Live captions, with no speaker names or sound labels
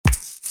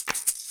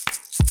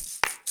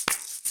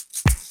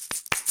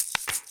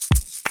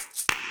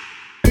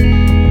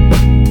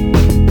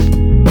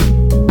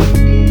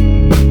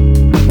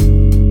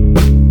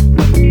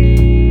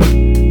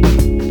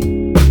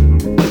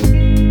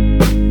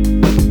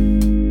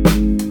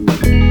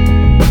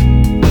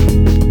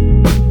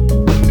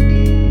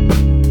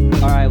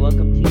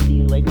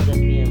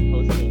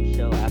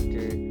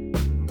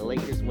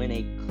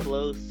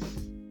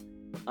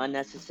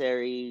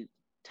necessary,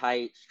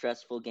 tight,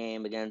 stressful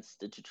game against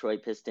the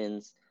Detroit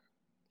Pistons.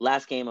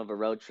 Last game of a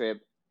road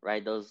trip,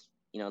 right? Those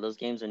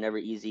games are never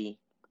easy.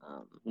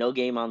 No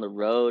game on the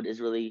road is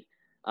really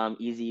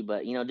easy,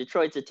 but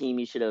Detroit's a team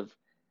you should have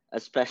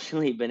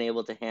especially been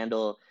able to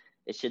handle.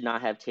 It should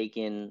not have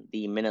taken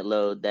the minute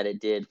load that it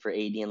did for AD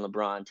and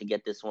LeBron to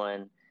get this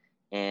one.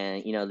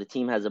 And the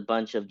team has a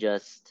bunch of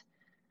just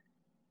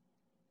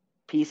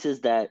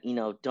pieces that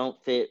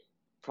don't fit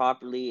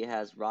properly. It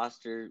has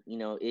roster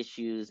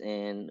issues,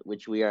 and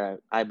which we are,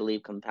 I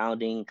believe,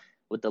 compounding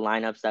with the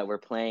lineups that we're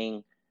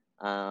playing.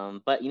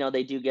 But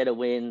they do get a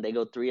win. They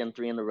go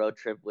 3-3 on the road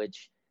trip,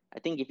 which I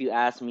think if you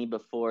asked me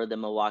before the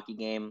Milwaukee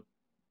game,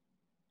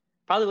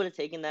 probably would have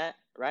taken that.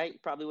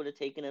 Right? Probably would have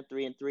taken a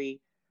 3-3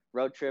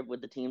 road trip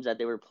with the teams that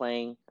they were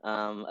playing.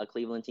 A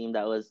Cleveland team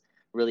that was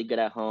really good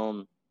at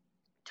home.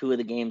 Two of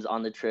the games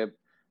on the trip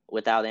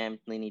without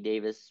Anthony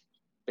Davis,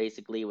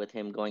 basically with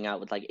him going out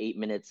with like 8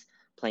 minutes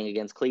playing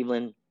against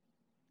Cleveland.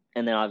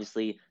 And then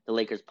obviously the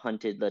Lakers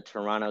punted the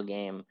Toronto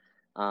game.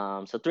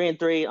 So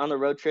 3-3 on the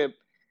road trip,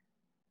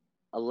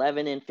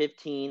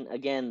 11-15.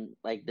 Again,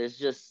 like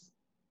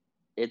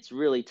it's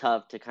really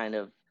tough to kind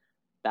of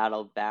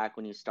battle back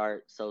when you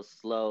start so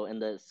slow.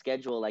 And the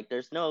schedule, like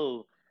there's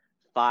no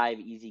 5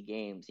 easy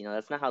games.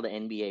 That's not how the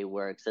NBA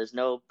works. There's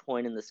no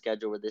point in the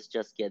schedule where this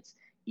just gets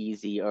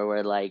easy or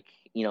where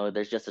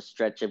there's just a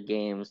stretch of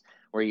games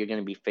where you're going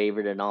to be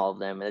favored in all of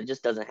them. And it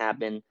just doesn't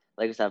happen.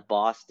 Lakers have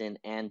Boston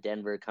and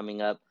Denver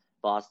coming up.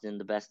 Boston,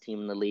 the best team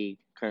in the league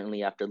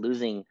currently after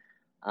losing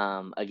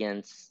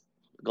against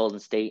Golden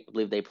State. I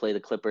believe they play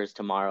the Clippers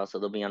tomorrow, so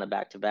they'll be on a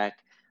back-to-back.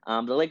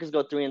 The Lakers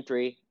go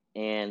 3-3,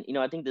 and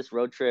I think this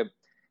road trip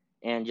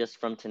and just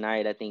from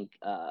tonight, I think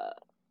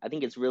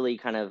it's really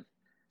kind of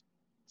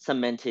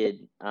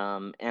cemented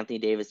Anthony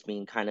Davis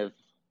being kind of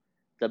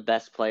the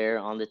best player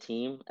on the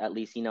team. At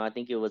least, I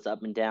think it was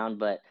up and down,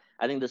 but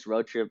I think this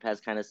road trip has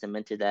kind of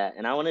cemented that.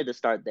 And I wanted to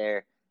start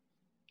there.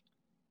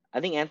 I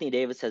think Anthony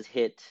Davis has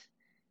hit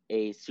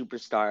a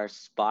superstar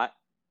spot,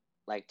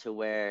 like to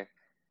where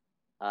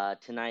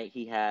tonight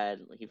he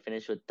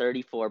finished with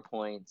 34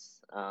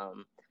 points,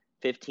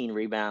 15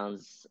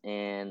 rebounds,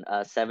 and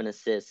 7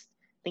 assists.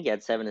 I think he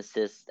had 7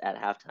 assists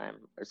at halftime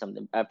or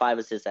something, 5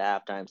 assists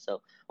at halftime.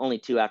 So only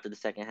 2 after the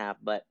second half.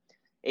 But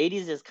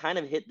AD's just kind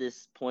of hit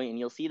this point, and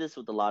you'll see this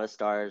with a lot of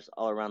stars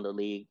all around the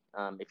league.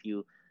 If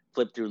you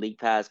flip through League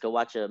Pass, go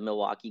watch a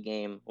Milwaukee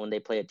game when they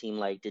play a team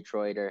like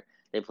Detroit or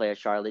they play a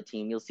Charlotte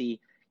team.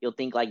 You'll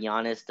think like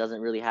Giannis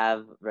doesn't really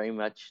have very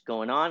much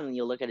going on, and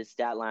you'll look at his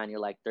stat line, you're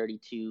like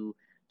 32,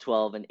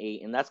 12, and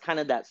 8. And that's kind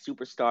of that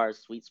superstar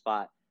sweet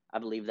spot I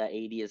believe that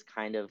AD is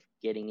kind of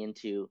getting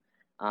into.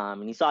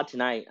 And you saw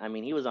tonight, I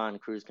mean, he was on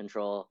cruise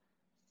control.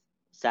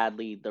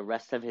 Sadly, the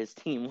rest of his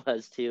team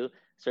was too,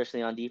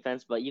 especially on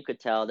defense. But you could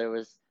tell there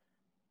was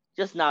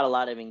just not a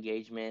lot of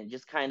engagement.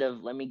 Just kind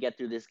of let me get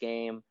through this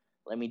game,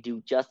 let me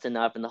do just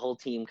enough, and the whole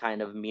team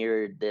kind of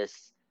mirrored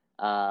this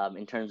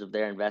in terms of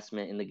their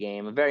investment in the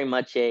game. Very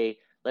much a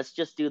let's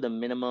just do the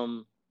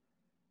minimum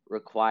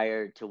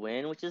required to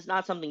win, which is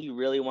not something you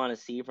really want to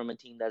see from a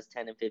team that's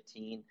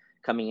 10-15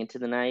 coming into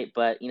the night.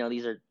 But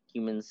these are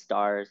human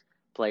stars,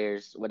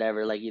 players,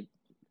 whatever.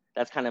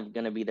 That's kind of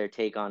going to be their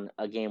take on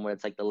a game where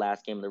it's like the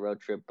last game of the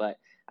road trip. But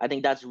I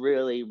think that's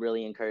really,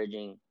 really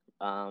encouraging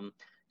to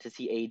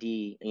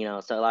see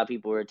AD. So a lot of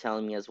people were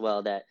telling me as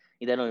well that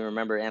they don't even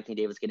remember Anthony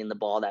Davis getting the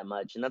ball that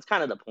much, and that's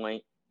kind of the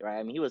point, right?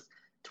 I mean, he was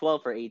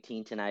 12 for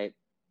 18 tonight.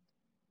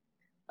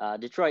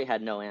 Detroit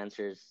had no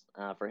answers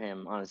for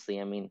him,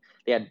 honestly. I mean,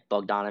 they had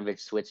Bogdanovich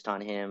switched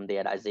on him. They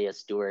had Isaiah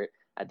Stewart,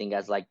 I think,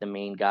 as like the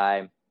main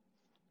guy.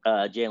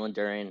 Jalen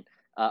Duren,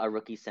 a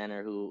rookie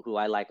center who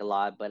I like a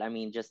lot, but I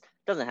mean, just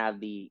doesn't have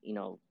the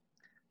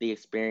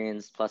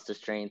experience plus the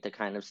strength to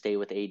kind of stay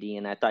with AD.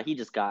 And I thought he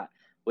just got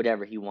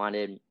whatever he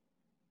wanted.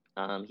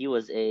 He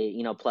was a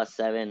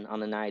 +7 on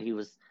the night. He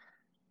was.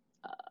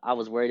 I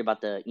was worried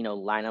about the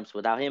lineups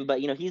without him, but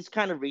he's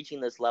kind of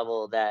reaching this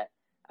level that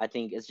I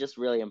think is just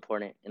really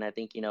important. And I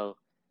think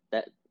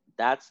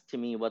that's to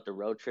me what the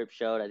road trip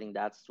showed. I think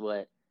that's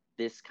what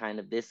this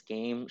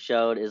game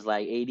showed, is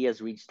like AD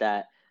has reached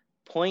that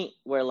point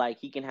where like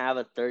he can have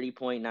a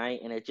 30-point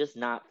night and it just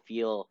not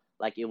feel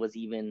like it was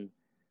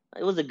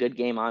a good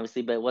game,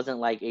 obviously, but it wasn't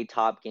like a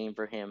top game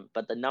for him.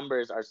 But the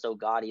numbers are so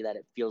gaudy that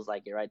it feels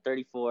like it, right?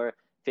 34,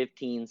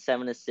 15,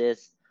 7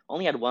 assists,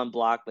 only had one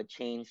block, but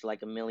changed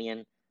like a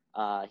million.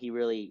 He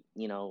really,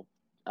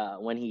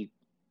 when he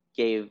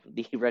gave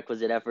the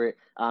requisite effort,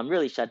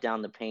 really shut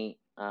down the paint.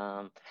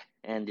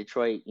 And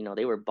Detroit,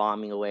 they were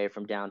bombing away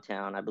from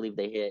downtown. I believe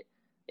they hit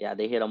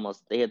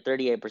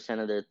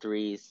 38% of their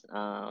threes.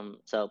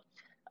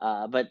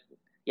 But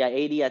yeah,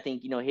 AD, I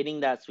think, hitting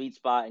that sweet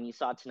spot, and you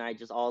saw tonight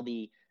just all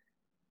the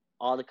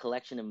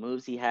collection of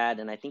moves he had,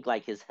 and I think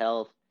like his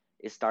health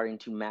is starting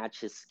to match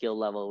his skill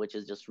level, which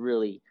is just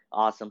really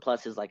awesome.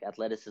 Plus his like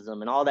athleticism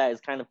and all that is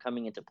kind of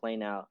coming into play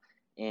now.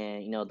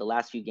 And the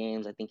last few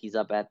games, I think he's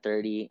up at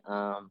 30.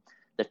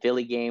 The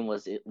Philly game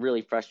was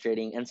really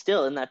frustrating, and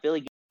still in that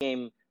Philly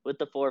game with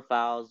the 4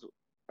 fouls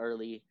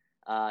early,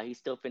 he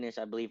still finished,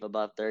 I believe,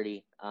 above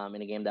 30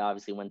 in a game that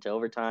obviously went to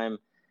overtime.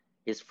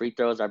 His free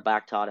throws are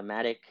back to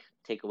automatic.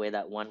 Take away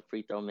that one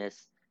free throw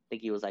miss. I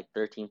think he was like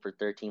 13 for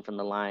 13 from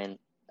the line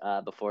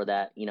before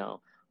that,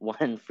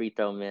 one free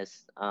throw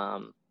miss.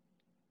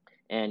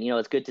 And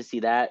it's good to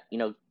see that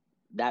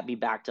that be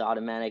back to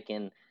automatic.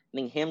 And I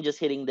think him just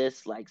hitting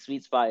this like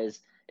sweet spot is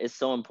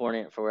so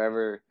important for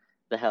wherever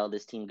the hell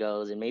this team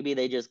goes. And maybe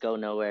they just go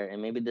nowhere,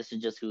 and maybe this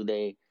is just who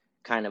they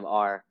kind of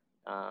are.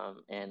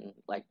 And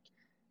like,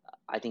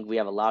 I think we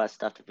have a lot of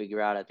stuff to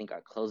figure out. I think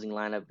our closing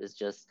lineup is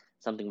just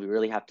something we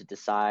really have to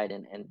decide.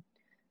 And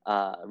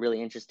a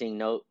really interesting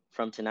note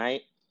from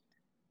tonight: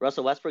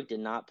 Russell Westbrook did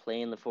not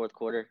play in the fourth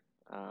quarter.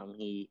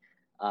 He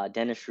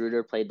Dennis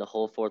Schroeder played the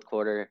whole fourth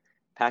quarter.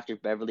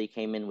 Patrick Beverly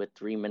came in with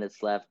 3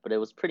 minutes left, but uh, it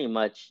was pretty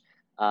much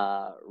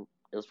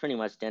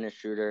Dennis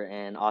Schroeder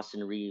and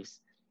Austin Reeves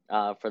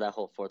for that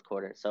whole fourth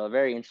quarter. So a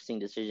very interesting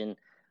decision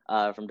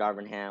from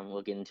Darvin Ham.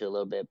 We'll get into a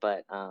little bit,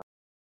 but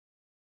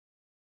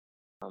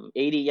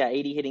 80, yeah,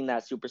 80 hitting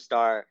that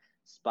superstar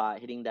spot,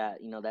 hitting that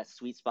that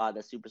sweet spot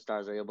that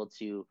superstars are able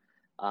to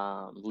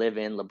live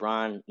in.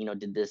 LeBron,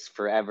 did this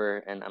forever,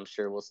 and I'm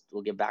sure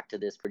we'll get back to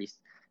this pretty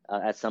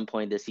at some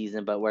point this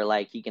season. But where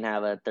like he can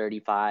have a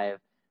 35,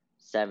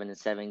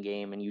 7-7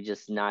 game, and you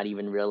just not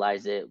even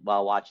realize it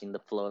while watching the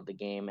flow of the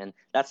game, and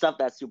that's stuff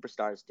that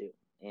superstars do.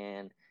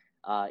 And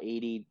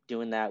 80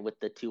 doing that with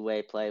the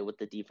two-way play, with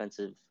the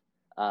defensive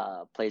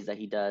plays that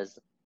he does.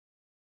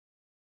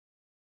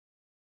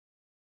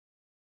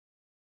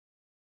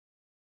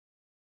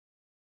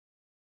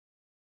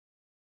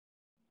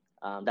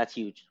 That's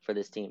huge for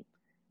this team,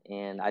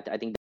 and I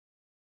think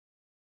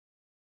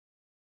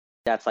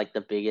that's like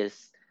the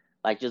biggest,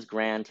 like just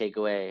grand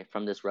takeaway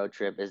from this road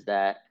trip is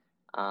that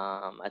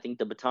I think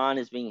the baton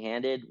is being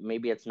handed.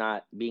 Maybe it's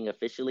not being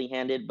officially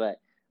handed, but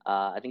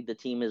I think the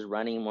team is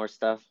running more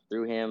stuff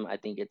through him. I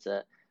think it's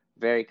a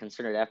very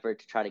concerted effort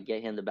to try to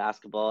get him the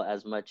basketball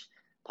as much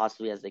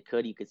possibly as they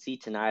could. You could see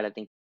tonight, I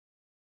think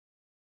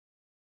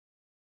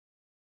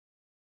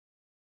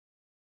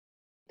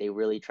they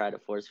really tried to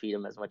force feed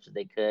him as much as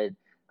they could.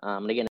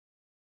 And again,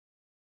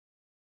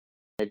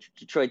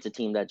 Detroit's a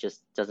team that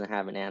just doesn't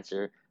have an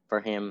answer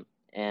for him.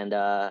 And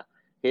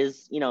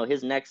his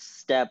next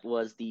step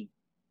was the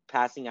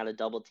passing out of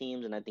double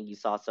teams, and I think you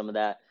saw some of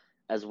that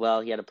as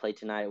well. He had a play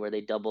tonight where they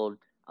doubled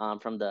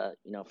from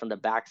the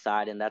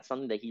backside, and that's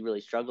something that he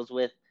really struggles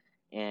with.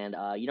 And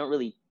you don't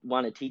really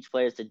want to teach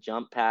players to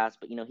jump pass,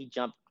 but he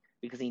jumped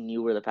because he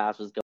knew where the pass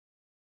was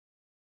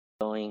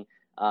going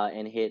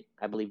and hit,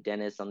 I believe,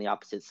 Dennis on the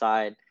opposite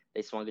side.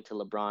 They swung it to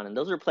LeBron, and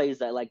those are plays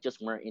that like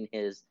just weren't in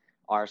his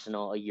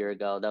arsenal a year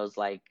ago. That was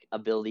like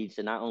ability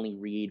to not only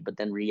read but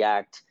then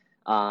react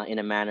in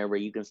a manner where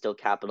you can still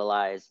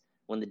capitalize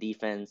when the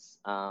defense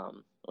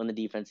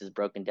is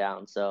broken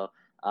down. So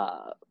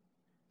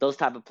those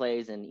type of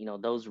plays and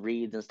those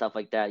reads and stuff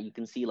like that, you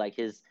can see like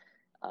his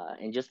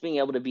and just being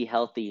able to be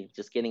healthy,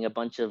 just getting a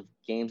bunch of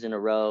games in a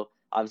row.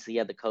 Obviously, he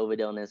had the COVID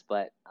illness,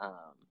 but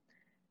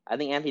I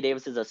think Anthony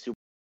Davis is a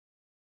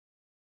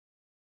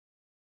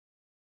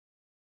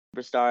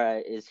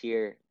superstar is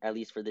here at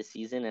least for this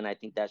season, and I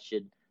think that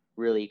should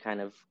really kind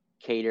of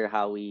cater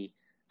how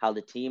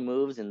the team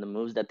moves and the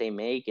moves that they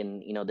make,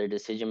 and their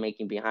decision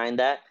making behind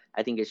that.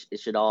 I think it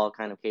should all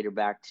kind of cater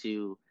back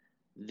to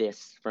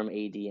this from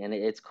AD, and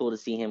it's cool to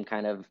see him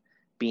kind of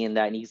being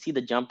that. And you see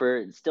the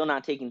jumper, still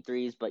not taking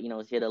threes, but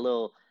he's hit a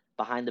little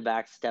behind the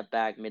back, step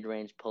back, mid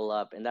range pull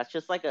up, and that's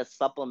just like a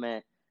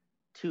supplement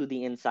to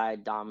the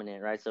inside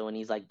dominant, right? So when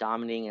he's like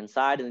dominating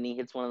inside and then he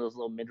hits one of those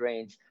little mid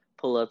range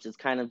pull ups, it's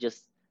kind of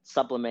just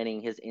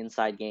supplementing his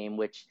inside game,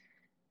 which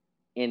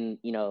in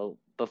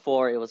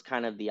before it was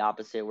kind of the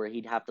opposite where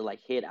he'd have to like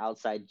hit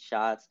outside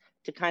shots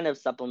to kind of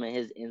supplement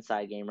his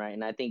inside game, right?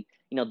 And I think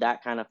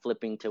that kind of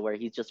flipping to where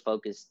he's just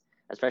focused,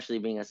 especially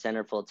being a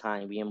center full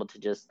time, being able to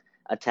just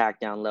attack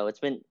down low. It's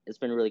been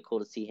really cool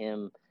to see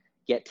him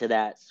get to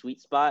that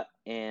sweet spot,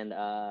 and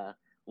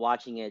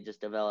watching it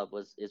just develop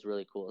is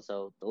really cool.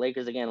 So the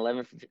Lakers again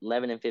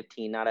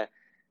 11-15, not a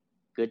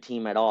good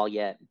team at all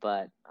yet,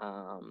 but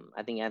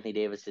I think Anthony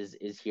Davis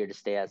is here to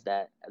stay as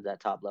that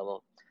top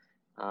level.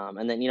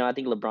 And then I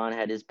think LeBron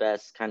had his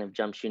best kind of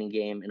jump shooting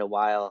game in a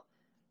while.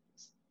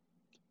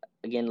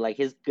 Again, like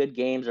his good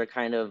games are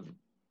kind of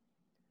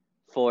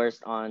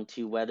forced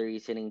onto whether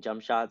he's hitting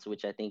jump shots,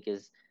 which I think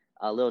is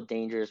a little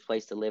dangerous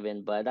place to live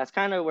in. But that's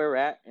kind of where we're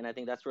at, and I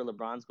think that's where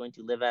LeBron's going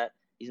to live at.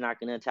 He's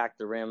not going to attack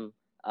the rim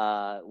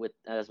with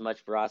as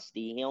much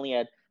ferocity. He only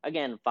had,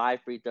 again,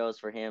 5 free throws.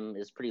 For him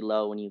is pretty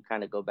low when you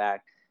kind of go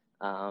back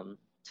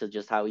to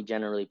just how he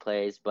generally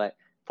plays. But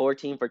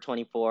 14 for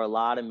 24, a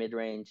lot of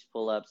mid-range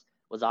pull-ups,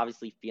 was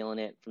obviously feeling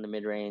it from the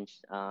mid-range.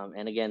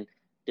 And again,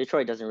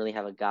 Detroit doesn't really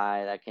have a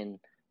guy that can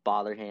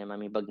bother him. I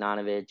mean,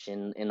 Bogdanovich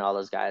and all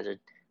those guys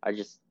are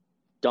just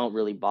don't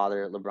really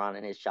bother LeBron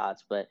and his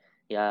shots. But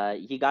yeah,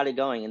 he got it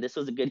going, and this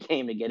was a good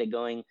game to get it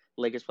going.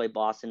 Lakers play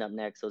Boston up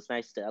next, so it's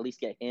nice to at least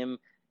get him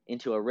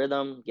into a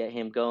rhythm, get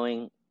him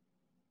going,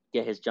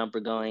 get his jumper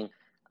going.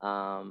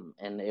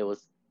 And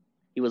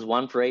He was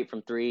 1 for 8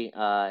 from three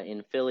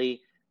in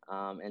Philly.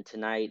 And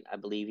tonight, I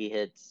believe he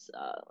hits.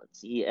 Let's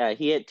see,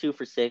 he hit 2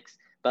 for 6,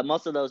 but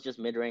most of those just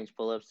mid-range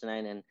pull-ups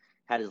tonight, and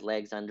had his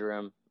legs under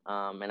him.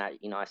 And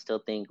I still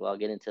think, well, I'll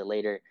get into it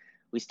later.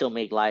 We still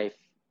make life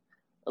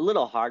a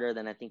little harder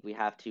than I think we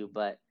have to,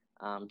 but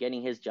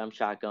getting his jump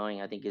shot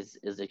going, I think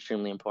is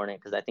extremely important,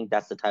 because I think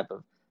that's the type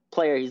of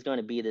player he's going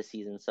to be this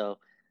season. So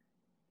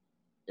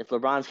if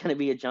LeBron's going to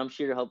be a jump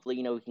shooter,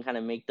 hopefully, we can kind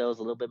of make those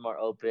a little bit more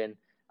open.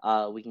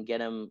 We can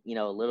get him,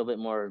 a little bit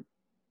more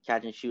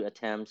catch and shoot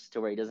attempts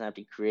to where he doesn't have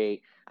to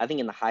create. I think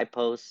in the high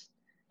post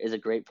is a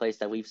great place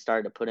that we've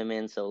started to put him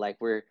in. So like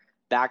we're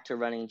back to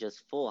running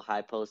just full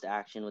high post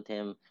action with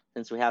him,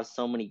 since we have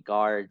so many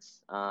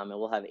guards, and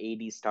we'll have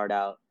AD start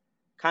out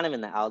kind of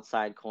in the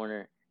outside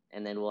corner,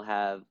 and then we'll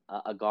have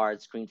a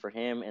guard screen for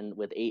him, and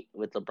with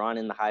LeBron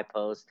in the high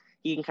post,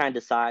 he can kind of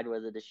decide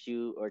whether to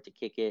shoot or to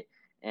kick it,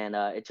 and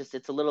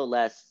it's a little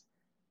less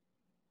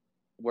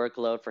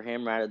workload for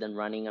him rather than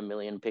running a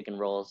million pick and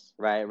rolls,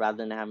 right? Rather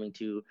than having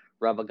to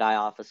rub a guy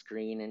off a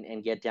screen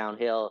and get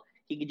downhill,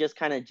 he could just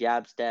kind of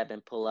jab step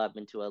and pull up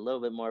into a little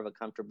bit more of a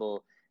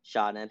comfortable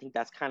shot. And I think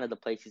that's kind of the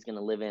place he's going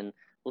to live in.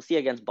 We'll see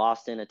against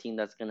Boston, a team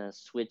that's going to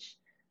switch.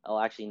 Oh,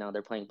 actually, no,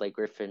 they're playing Blake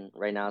Griffin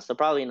right now. So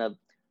probably in a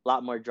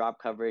lot more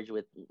drop coverage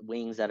with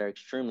wings that are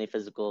extremely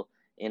physical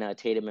in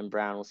Tatum and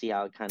Brown. We'll see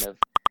how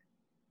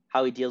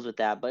he deals with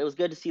that. But it was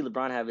good to see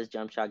LeBron have his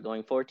jump shot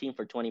going, 14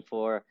 for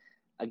 24.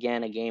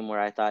 Again, a game where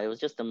I thought it was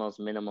just the most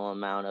minimal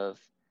amount of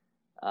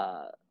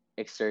uh,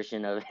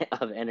 exertion of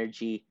of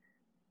energy.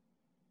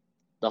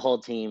 The whole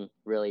team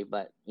really,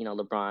 but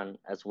LeBron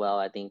as well.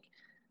 I think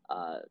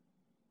uh,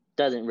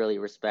 doesn't really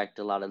respect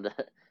a lot of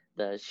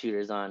the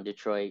shooters on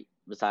Detroit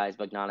besides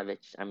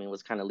Bogdanovich. I mean,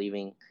 was kind of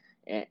leaving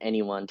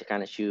anyone to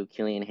kind of shoot.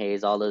 Killian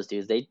Hayes, all those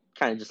dudes, they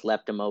kind of just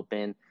left him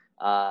open,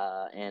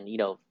 and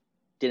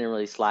didn't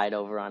really slide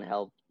over on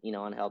help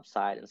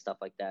side and stuff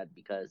like that,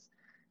 because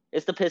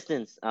it's the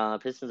Pistons.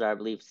 Pistons are, I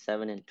believe,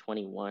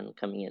 7-21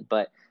 coming in,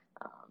 but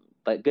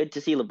good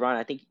to see LeBron.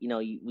 I think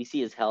we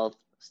see his health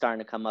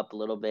starting to come up a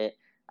little bit.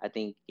 I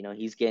think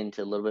he's getting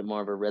to a little bit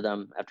more of a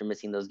rhythm after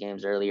missing those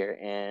games earlier,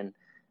 and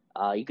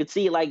you could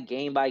see like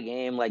game by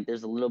game, like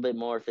there's a little bit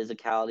more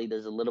physicality.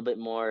 There's a little bit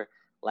more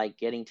like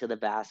getting to the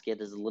basket.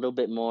 There's a little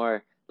bit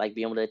more like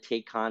being able to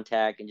take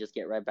contact and just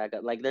get right back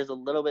up. Like there's a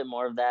little bit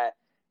more of that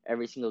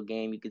every single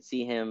game. You could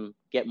see him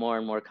get more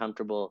and more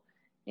comfortable,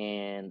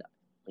 and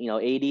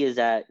AD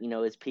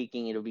is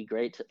peaking. It'll be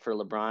great for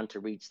LeBron to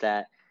reach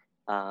that,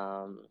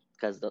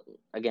 because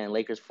again,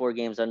 Lakers 4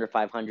 games under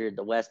 500.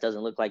 The West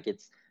doesn't look like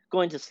it's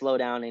going to slow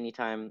down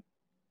anytime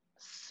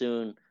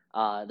soon.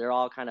 They're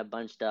all kind of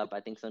bunched up. I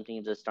think some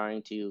teams are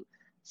starting to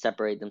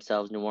separate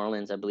themselves. New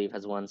Orleans, I believe,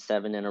 has won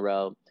 7 in a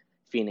row.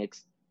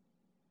 Phoenix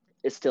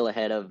is still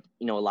ahead of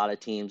a lot of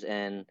teams,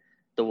 and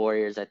the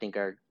Warriors, I think,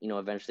 are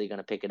eventually going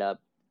to pick it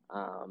up.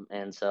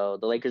 And so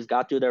the Lakers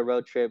got through their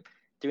road trip.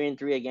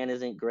 3-3 again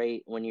isn't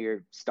great when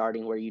you're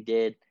starting where you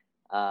did.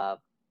 Uh,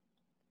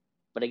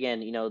 but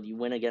again, you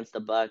win against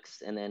the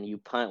Bucks, and then you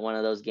punt one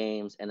of those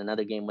games and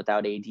another game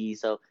without AD.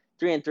 So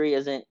 3-3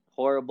 isn't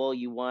horrible.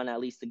 You won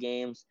at least the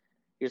games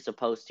you're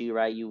supposed to,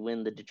 right? You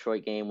win the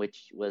Detroit game,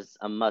 which was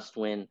a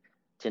must-win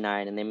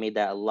tonight, and they made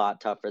that a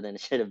lot tougher than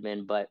it should have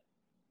been. But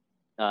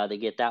they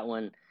get that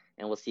one,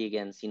 and we'll see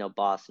against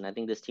Boston. I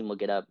think this team will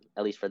get up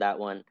at least for that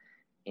one,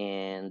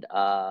 and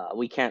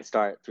we can't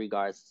start 3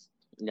 guards,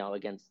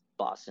 against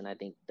Boston. I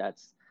think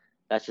that's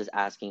just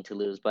asking to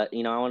lose. But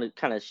I want to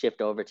kind of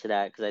shift over to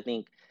that, because I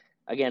think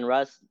again,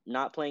 Russ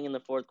not playing in the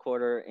fourth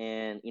quarter,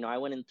 and I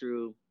went in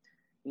through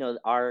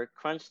our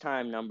crunch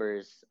time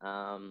numbers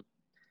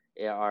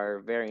are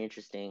very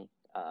interesting.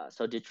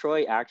 So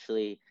Detroit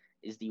actually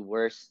is the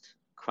worst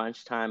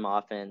crunch time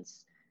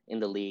offense in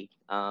the league.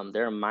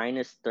 They're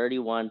minus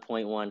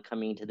 31.1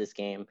 coming into this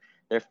game.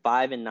 They're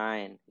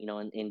 5-9,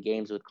 in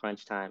games with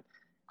crunch time.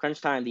 Crunch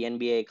time, the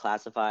NBA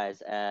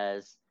classifies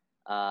as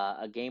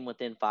a game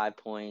within 5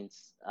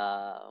 points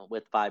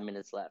with 5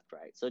 minutes left,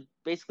 right? So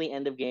basically,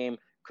 end of game,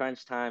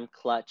 crunch time,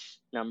 clutch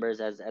numbers,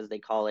 as they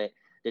call it.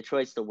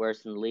 Detroit's the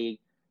worst in the league.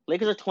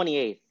 Lakers are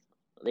 28th.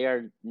 They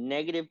are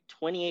negative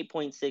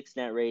 28.6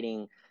 net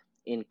rating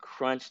in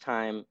crunch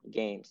time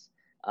games.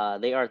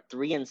 They are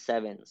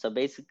 3-7. So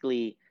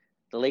basically,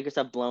 the Lakers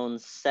have blown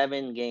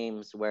 7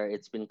 games where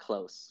it's been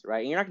close,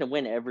 right? And you're not going to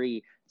win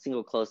every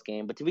single close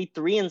game, but to be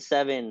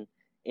 3-7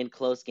 in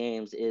close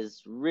games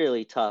is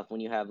really tough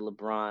when you have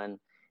LeBron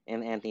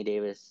and Anthony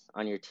Davis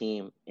on your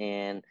team.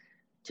 And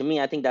to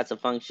me, I think that's a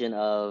function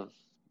of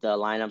the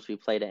lineups we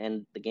play to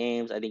end the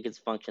games. I think it's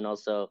a function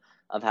also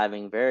of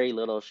having very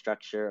little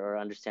structure or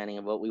understanding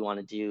of what we want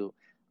to do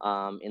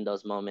in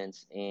those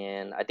moments.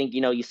 And I think,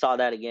 you saw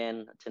that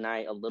again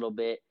tonight a little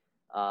bit.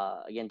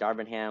 Again,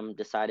 Darvin Ham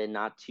decided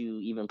not to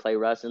even play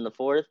Russ in the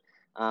fourth,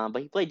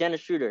 but he played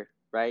Dennis Schroeder,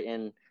 right?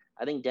 And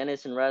I think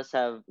Dennis and Russ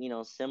have,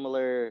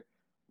 similar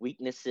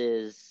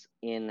weaknesses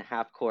in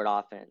half-court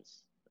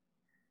offense,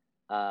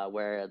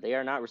 where they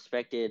are not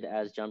respected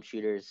as jump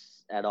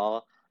shooters at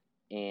all.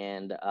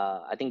 And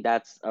I think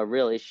that's a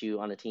real issue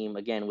on the team,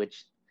 again,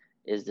 which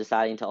is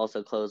deciding to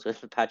also close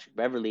with Patrick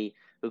Beverly,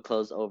 who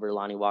closed over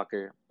Lonnie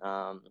Walker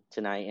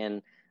tonight.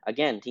 And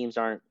again, teams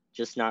aren't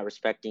just not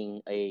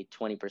respecting a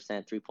 20%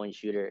 3-point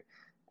shooter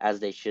as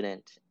they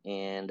shouldn't.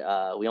 And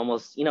we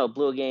almost,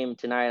 blew a game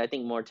tonight. I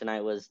think more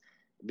tonight was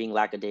being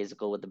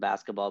lackadaisical with the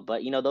basketball.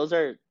 But, those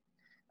are,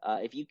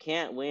 if you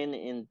can't win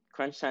in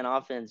crunch time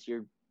offense,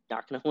 you're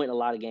not going to win a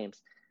lot of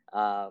games.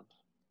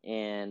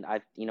 And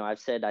I've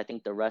said I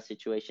think the Russ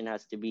situation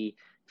has to be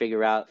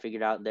figured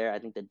out there. I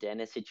think the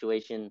Dennis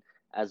situation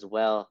as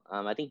well.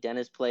 I think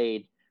Dennis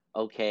played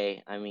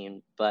okay. I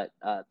mean, but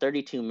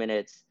 32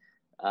 minutes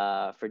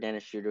for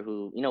Dennis Schroeder,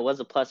 who was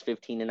a plus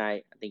 15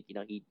 tonight. I think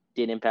he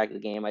did impact the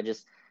game.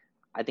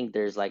 I think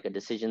there's like a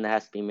decision that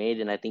has to be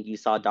made, and I think you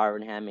saw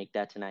Darvin Ham make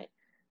that tonight.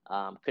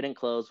 Couldn't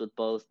close with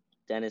both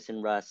Dennis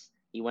and Russ.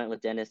 He went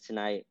with Dennis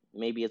tonight.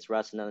 Maybe it's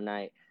Russ another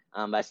night.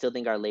 But I still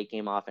think our late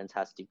game offense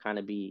has to kind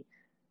of be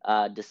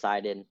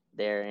decided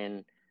there.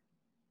 And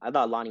I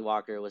thought Lonnie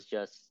Walker was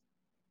just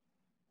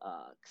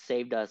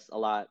saved us a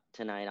lot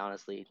tonight,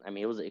 honestly. I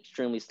mean, it was an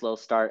extremely slow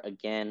start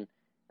again.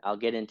 I'll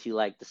get into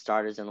like the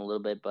starters in a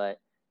little bit, but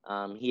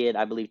he had,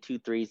 I believe, 2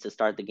 threes to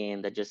start the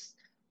game that just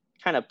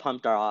kind of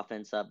pumped our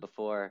offense up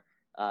before,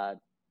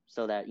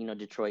 so that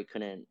Detroit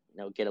couldn't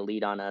get a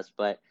lead on us.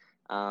 But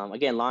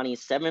again, Lonnie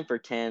 7 for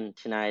 10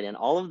 tonight, and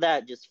all of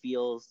that just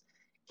feels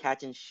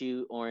catch and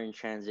shoot or in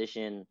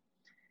transition.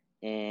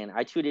 And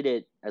I tweeted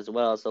it as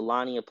well. So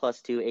Lonnie a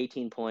 +2,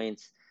 18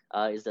 points,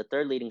 is the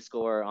third leading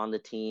scorer on the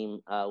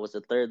team. Was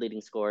the third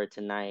leading scorer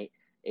tonight.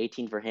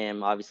 18 for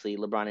him. Obviously,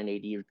 LeBron and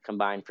AD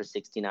combined for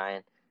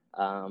 69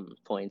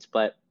 points.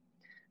 But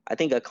I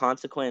think a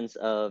consequence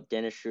of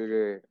Dennis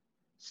Schroeder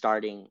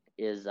starting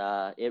is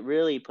it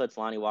really puts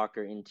Lonnie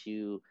Walker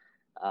into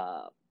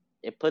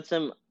it puts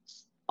him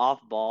off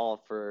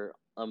ball for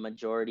a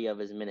majority of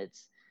his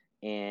minutes.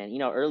 And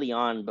early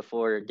on,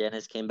 before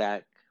Dennis came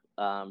back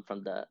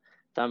from the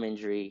thumb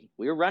injury,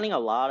 we were running a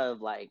lot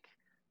of like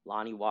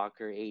Lonnie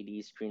Walker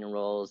AD screen and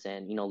rolls,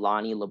 and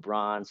Lonnie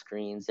LeBron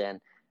screens.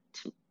 And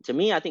to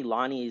me, I think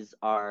Lonnie's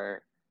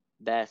our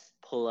best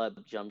pull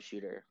up jump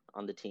shooter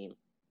on the team.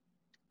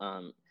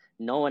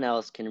 No one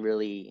else can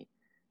really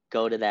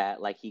go to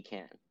that like he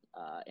can.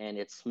 And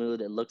it's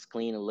smooth. It looks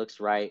clean. It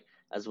looks right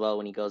as well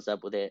when he goes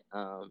up with it.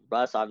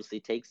 Russ obviously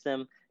takes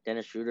them.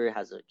 Dennis Schroeder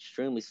has an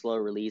extremely slow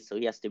release, so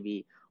he has to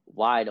be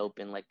wide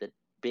open. Like the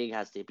big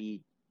has to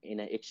be in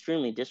an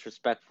extremely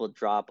disrespectful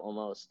drop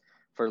almost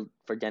for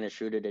Dennis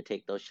Schroeder to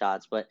take those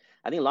shots. But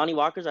I think Lonnie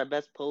Walker's our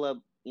best pull up,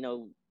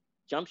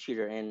 jump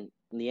shooter. And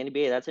in the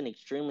NBA, that's an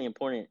extremely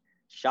important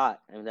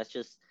shot. I mean, that's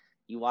just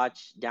you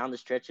watch down the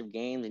stretch of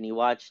games and you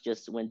watch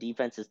just when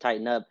defenses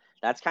tighten up,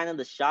 that's kind of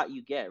the shot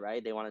you get,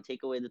 right? They want to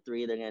take away the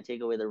three, they're going to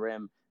take away the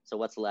rim. So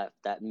what's left?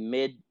 That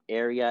mid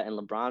area, and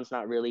LeBron's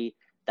not really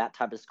that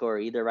type of scorer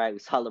either, right? We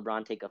saw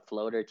LeBron take a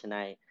floater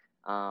tonight.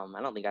 I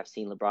don't think I've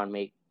seen LeBron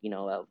make,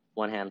 a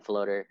one-hand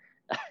floater.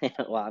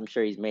 Well, I'm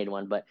sure he's made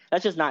one, but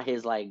that's just not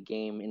his like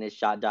game in his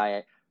shot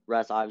diet.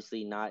 Russ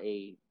obviously not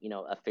a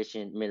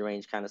efficient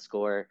mid-range kind of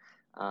scorer.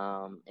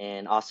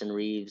 And Austin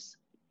Reeves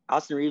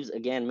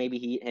again,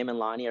 maybe him and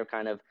Lonnie are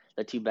kind of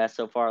the two best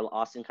so far.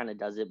 Austin kind of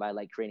does it by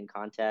like creating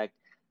contact.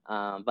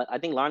 But I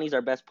think Lonnie's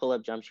our best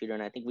pull-up jump shooter,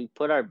 and I think we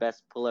put our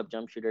best pull-up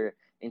jump shooter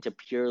into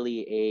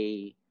purely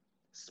a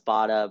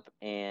spot-up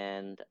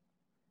and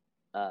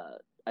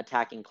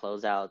attacking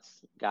closeouts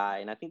guy.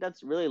 And I think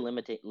that's really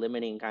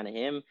limiting kind of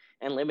him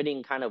and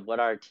limiting kind of what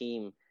our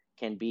team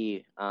can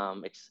be,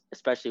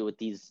 especially with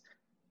these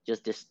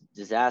just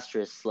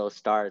disastrous slow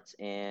starts.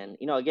 And,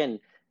 again,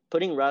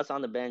 putting Russ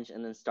on the bench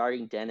and then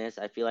starting Dennis,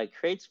 I feel like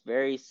creates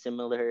very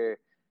similar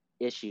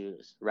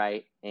issues,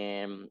 right?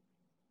 And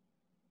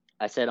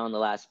I said on the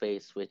last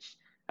space, which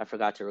I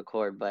forgot to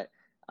record, but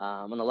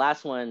on the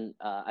last one,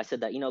 I said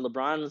that,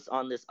 LeBron's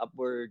on this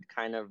upward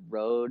kind of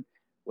road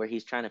where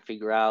he's trying to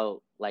figure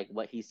out like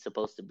what he's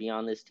supposed to be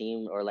on this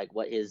team, or like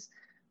what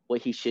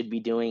he should be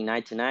doing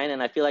night to night.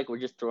 And I feel like we're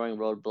just throwing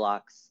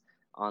roadblocks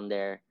on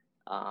there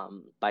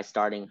by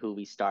starting who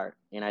we start.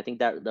 And I think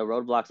that the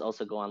roadblocks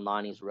also go on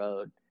Lonnie's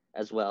road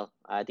as well.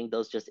 I think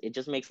it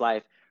just makes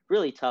life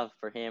really tough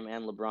for him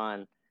and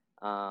LeBron.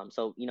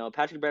 So,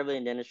 Patrick Beverly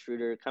and Dennis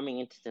Schroeder coming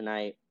into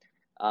tonight,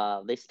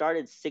 they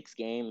started 6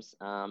 games,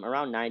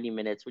 around 90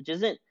 minutes, which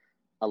isn't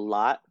a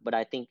lot, but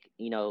I think,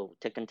 to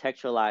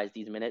contextualize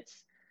these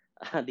minutes,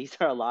 these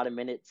are a lot of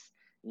minutes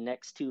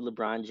next to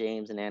LeBron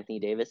James and Anthony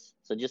Davis.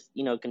 So just,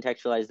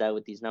 contextualize that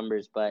with these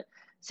numbers. But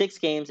 6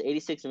 games,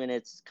 86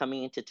 minutes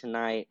coming into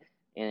tonight.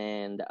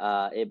 And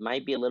it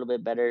might be a little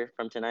bit better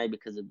from tonight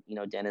because of,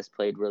 Dennis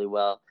played really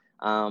well.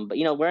 But,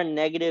 we're a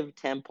negative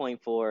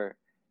 10.4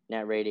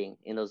 net rating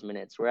in those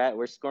minutes.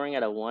 We're scoring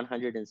at a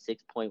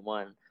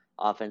 106.1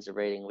 offensive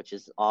rating, which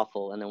is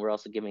awful. And then we're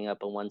also giving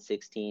up a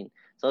 116.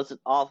 So it's an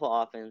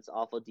awful offense,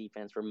 awful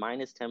defense. We're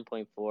minus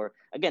 10.4.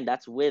 Again,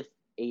 that's with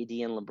AD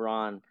and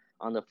LeBron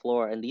on the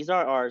floor. And this is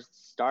our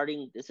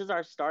starting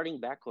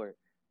backcourt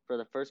for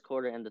the first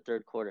quarter and the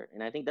third quarter.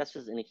 And I think that's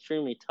just an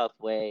extremely tough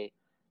way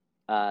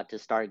to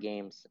start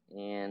games.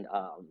 And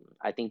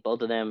I think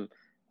both of them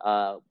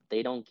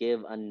they don't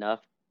give enough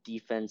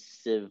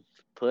defensive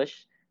push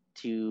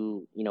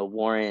to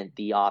warrant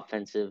the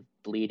offensive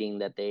bleeding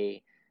that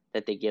they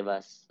give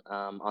us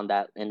on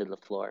that end of the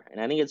floor.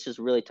 And I think it's just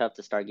really tough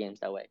to start games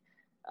that way.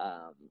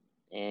 Um,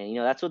 and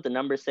that's what the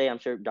numbers say. I'm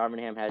sure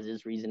Darvingham has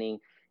his reasoning,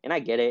 and I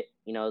get it.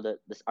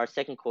 Our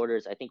second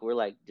quarters, I think we're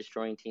like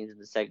destroying teams in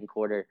the second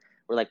quarter.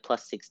 We're like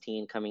plus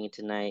 16 coming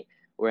into tonight.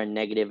 We're a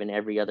negative in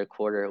every other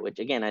quarter, which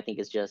again I think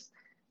is just,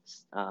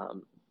 I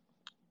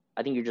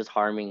think you're just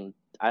harming.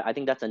 I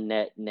think that's a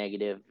net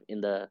negative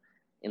in the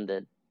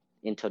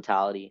in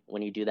totality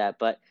when you do that.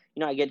 But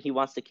again, he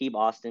wants to keep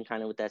Austin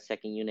kind of with that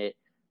second unit.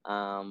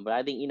 But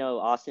I think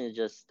Austin is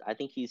just. I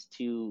think he's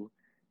too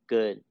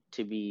good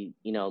to be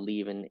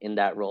leaving in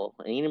that role.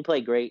 And he didn't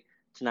play great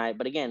tonight.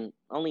 But again,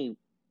 only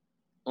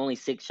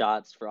 6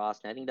 shots for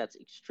Austin. I think that's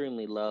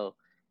extremely low.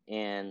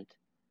 And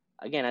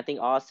again, I think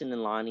Austin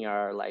and Lonnie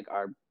are like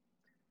our.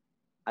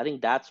 I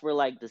think that's where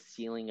like the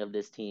ceiling of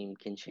this team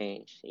can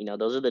change.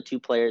 Those are the two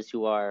players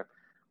who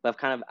have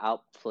kind of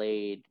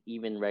outplayed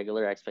even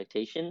regular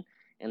expectation,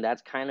 and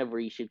that's kind of where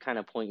you should kind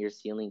of point your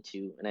ceiling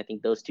to. And I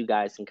think those two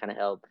guys can kind of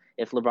help.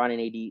 If LeBron and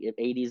AD, if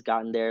AD's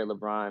gotten there,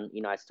 LeBron,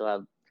 I still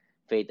have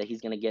faith that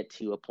he's going to get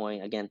to a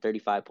point again,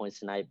 35 points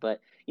tonight. But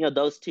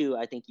those two,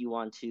 I think you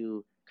want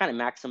to kind of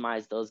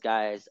maximize those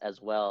guys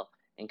as well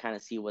and kind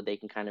of see what they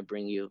can kind of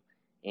bring you.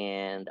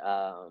 And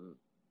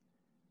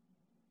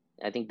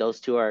I think those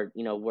two are,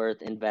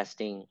 worth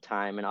investing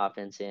time and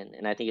offense in.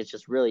 And I think it's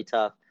just really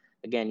tough.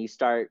 Again, you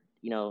start,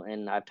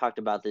 and I've talked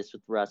about this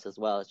with Russ as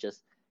well. It's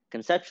just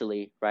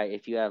conceptually, right?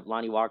 If you have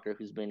Lonnie Walker,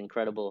 who's been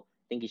incredible,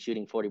 I think he's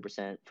shooting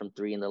 40% from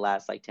three in the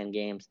last like 10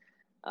 games.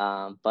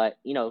 But,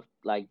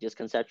 like just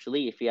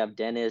conceptually, if you have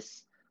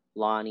Dennis,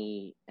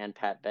 Lonnie, and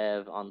Pat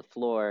Bev on the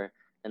floor,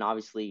 then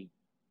obviously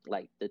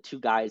like the two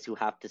guys who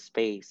have to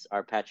space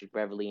are Patrick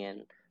Beverley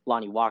and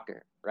Lonnie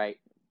Walker, right?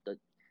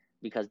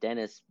 Because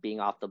Dennis being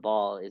off the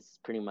ball is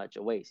pretty much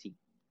a waste. He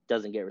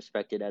doesn't get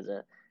respected as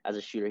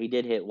a shooter. He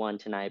did hit one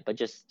tonight,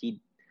 but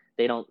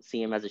they don't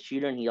see him as a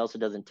shooter, and he also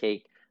doesn't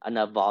take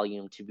enough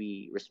volume to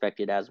be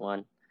respected as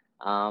one.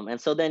 And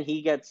so then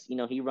he gets,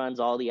 he runs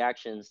all the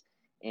actions,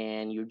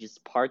 and you're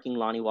just parking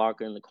Lonnie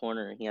Walker in the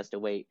corner, and he has to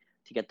wait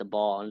to get the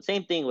ball. And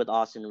same thing with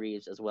Austin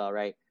Reeves as well,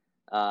 right?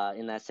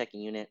 In that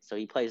second unit. So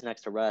he plays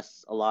next to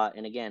Russ a lot.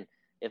 And again,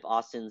 if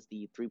Austin's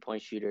the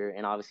 3-point shooter,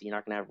 and obviously you're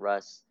not going to have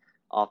Russ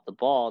off the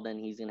ball, then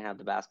he's going to have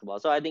the basketball.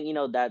 So I think,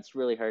 that's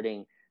really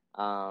hurting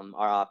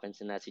our offense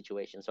in that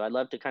situation. So I'd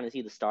love to kind of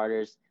see the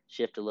starters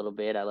shift a little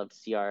bit. I love to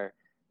see our,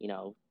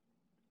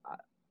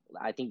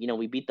 I think,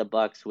 we beat the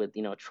Bucks with,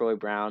 Troy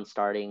Brown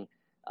starting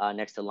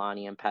next to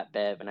Lonnie and Pat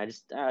Bev. And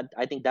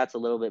I think that's a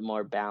little bit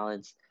more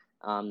balanced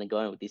than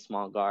going with these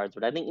small guards.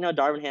 But I think,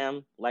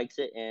 Darvingham likes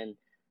it, and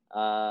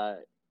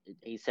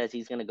he says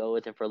he's going to go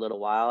with it for a little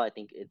while. I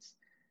think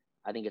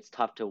it's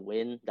tough to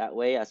win that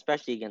way,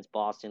 especially against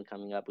Boston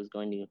coming up, who's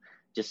going to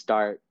just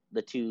start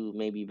the two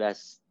maybe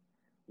best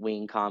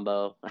wing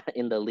combo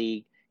in the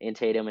league in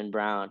Tatum and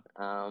Brown.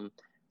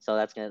 So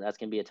that's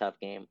gonna be a tough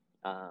game.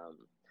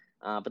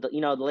 But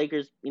the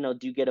Lakers,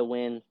 do get a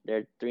win.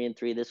 They're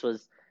 3-3. This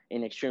was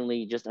an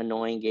extremely just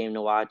annoying game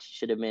to watch.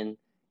 Should have been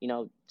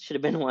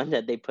one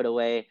that they put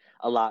away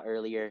a lot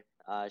earlier.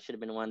 Should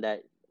have been one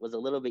that was a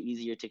little bit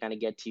easier to kind of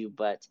get to,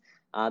 but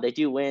they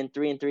do win.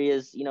 3-3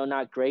 is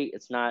not great.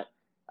 It's not.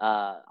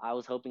 I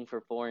was hoping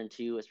for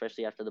 4-2,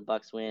 especially after the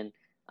Bucks win.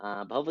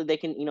 But hopefully they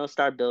can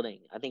start building.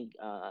 I think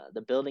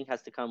the building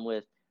has to come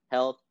with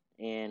health,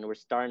 and we're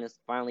starting to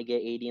finally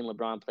get AD and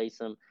LeBron play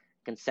some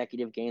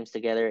consecutive games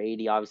together.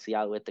 AD obviously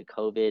out with the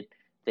COVID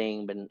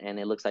thing, and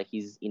it looks like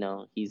he's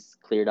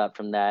cleared up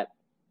from that.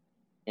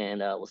 And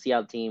we'll see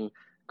how the team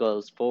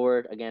goes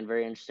forward. Again,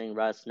 very interesting.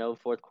 Russ, no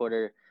fourth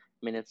quarter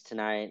minutes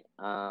tonight.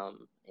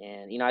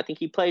 And I think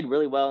he played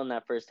really well in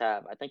that first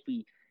half. I think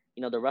the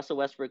Russell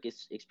Westbrook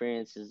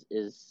experience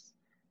is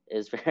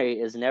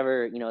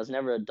never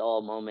a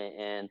dull moment,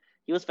 and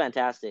he was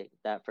fantastic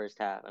that first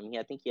half. I mean,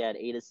 I think he had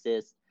 8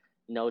 assists,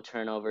 no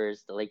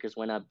turnovers. The Lakers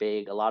went up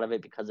big, a lot of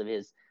it because of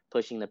his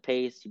pushing the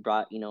pace. He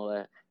brought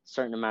a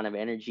certain amount of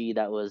energy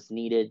that was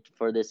needed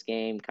for this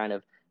game, kind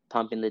of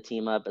pumping the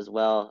team up as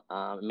well,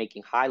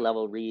 making high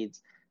level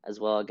reads as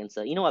well against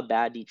a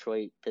bad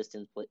Detroit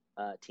Pistons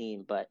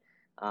team. But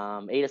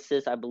 8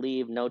 assists, I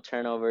believe, no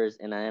turnovers,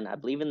 and then I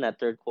believe in that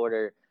third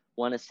quarter,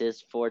 1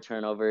 assist, 4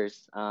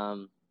 turnovers.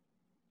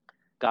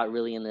 Got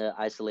really in the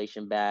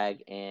isolation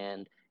bag,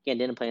 and again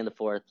didn't play in the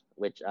fourth,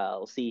 which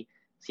we'll see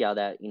how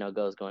that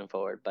goes going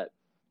forward. But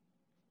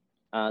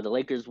the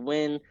Lakers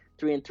win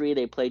 3-3.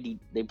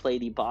 They play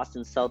the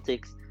Boston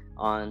Celtics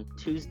on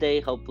Tuesday.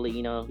 Hopefully,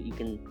 you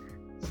can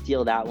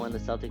steal that one. The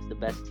Celtics, the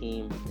best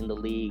team in the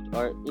league,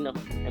 or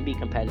and be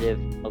competitive.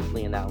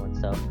 Hopefully in that one.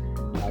 So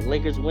the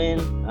Lakers win,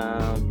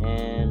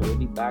 and we'll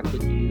be back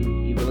with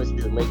you. You've been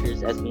listening to the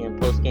Lakers SBN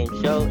post game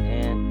show,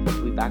 and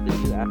we'll be back with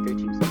you after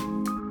Tuesday.